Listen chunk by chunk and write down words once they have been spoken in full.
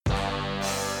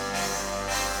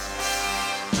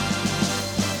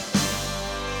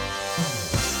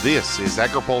This is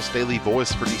AgriPulse Daily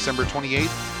Voice for December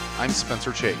 28th. I'm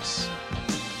Spencer Chase.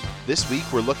 This week,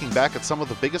 we're looking back at some of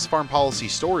the biggest farm policy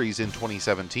stories in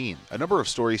 2017. A number of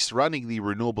stories surrounding the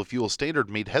Renewable Fuel Standard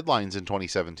made headlines in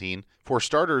 2017. For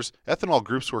starters, ethanol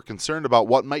groups were concerned about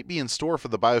what might be in store for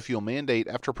the biofuel mandate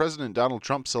after President Donald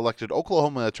Trump selected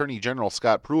Oklahoma Attorney General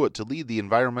Scott Pruitt to lead the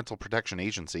Environmental Protection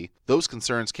Agency. Those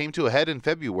concerns came to a head in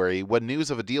February when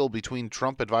news of a deal between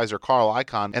Trump advisor Carl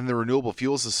Icahn and the Renewable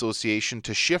Fuels Association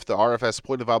to shift the RFS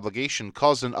point of obligation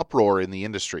caused an uproar in the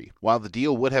industry. While the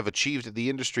deal would have achieved the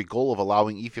industry goal of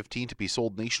allowing E15 to be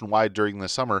sold nationwide during the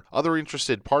summer, other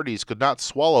interested parties could not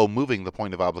swallow moving the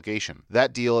point of obligation.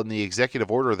 That deal and the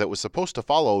executive order that was supposed to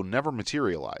follow never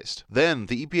materialized. Then,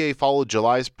 the EPA followed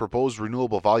July's proposed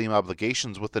renewable volume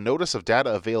obligations with the Notice of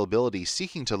Data Availability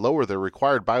seeking to lower their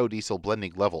required biodiesel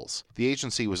blending levels. The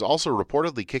agency was also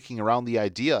reportedly kicking around the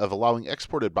idea of allowing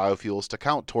exported biofuels to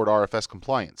count toward RFS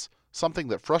compliance, something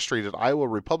that frustrated Iowa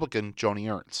Republican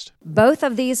Joni Ernst. Both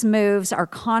of these moves are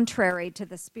contrary to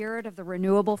the spirit of the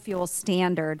Renewable Fuel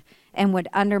Standard and would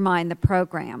undermine the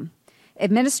program.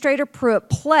 Administrator Pruitt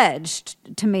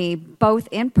pledged to me, both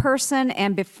in person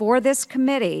and before this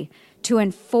committee, to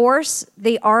enforce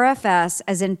the RFS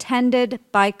as intended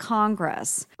by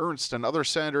Congress. Ernst and other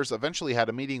senators eventually had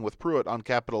a meeting with Pruitt on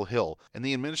Capitol Hill, and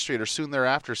the administrator soon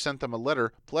thereafter sent them a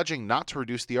letter pledging not to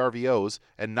reduce the RVOs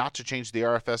and not to change the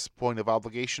RFS point of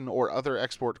obligation or other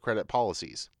export credit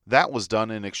policies. That was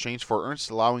done in exchange for Ernst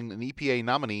allowing an EPA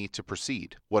nominee to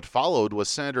proceed. What followed was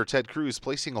Senator Ted Cruz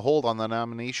placing a hold on the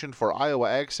nomination for Iowa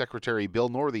Ag Secretary Bill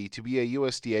Northey to be a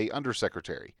USDA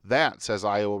undersecretary. That, says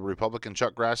Iowa Republican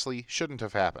Chuck Grassley, shouldn't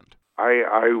have happened.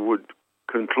 I would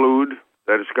conclude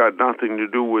that it's got nothing to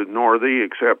do with Northey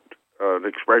except an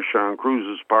expression on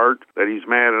Cruz's part that he's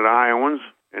mad at Iowans,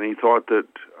 and he thought that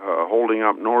holding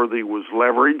up Northey was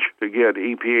leverage to get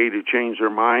EPA to change their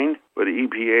mind. But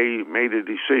EPA made a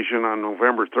decision on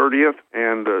November 30th,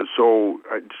 and so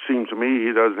it seems to me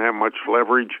he doesn't have much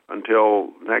leverage until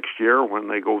next year when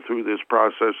they go through this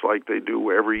process like they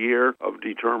do every year of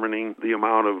determining the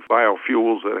amount of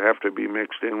biofuels that have to be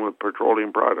mixed in with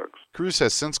petroleum products. Cruz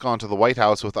has since gone to the White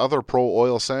House with other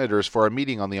pro-oil senators for a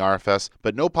meeting on the RFS,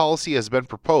 but no policy has been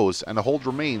proposed and a hold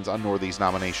remains on Northey's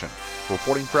nomination.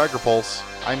 Reporting for AgriPulse,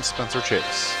 I'm Spencer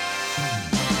Chase.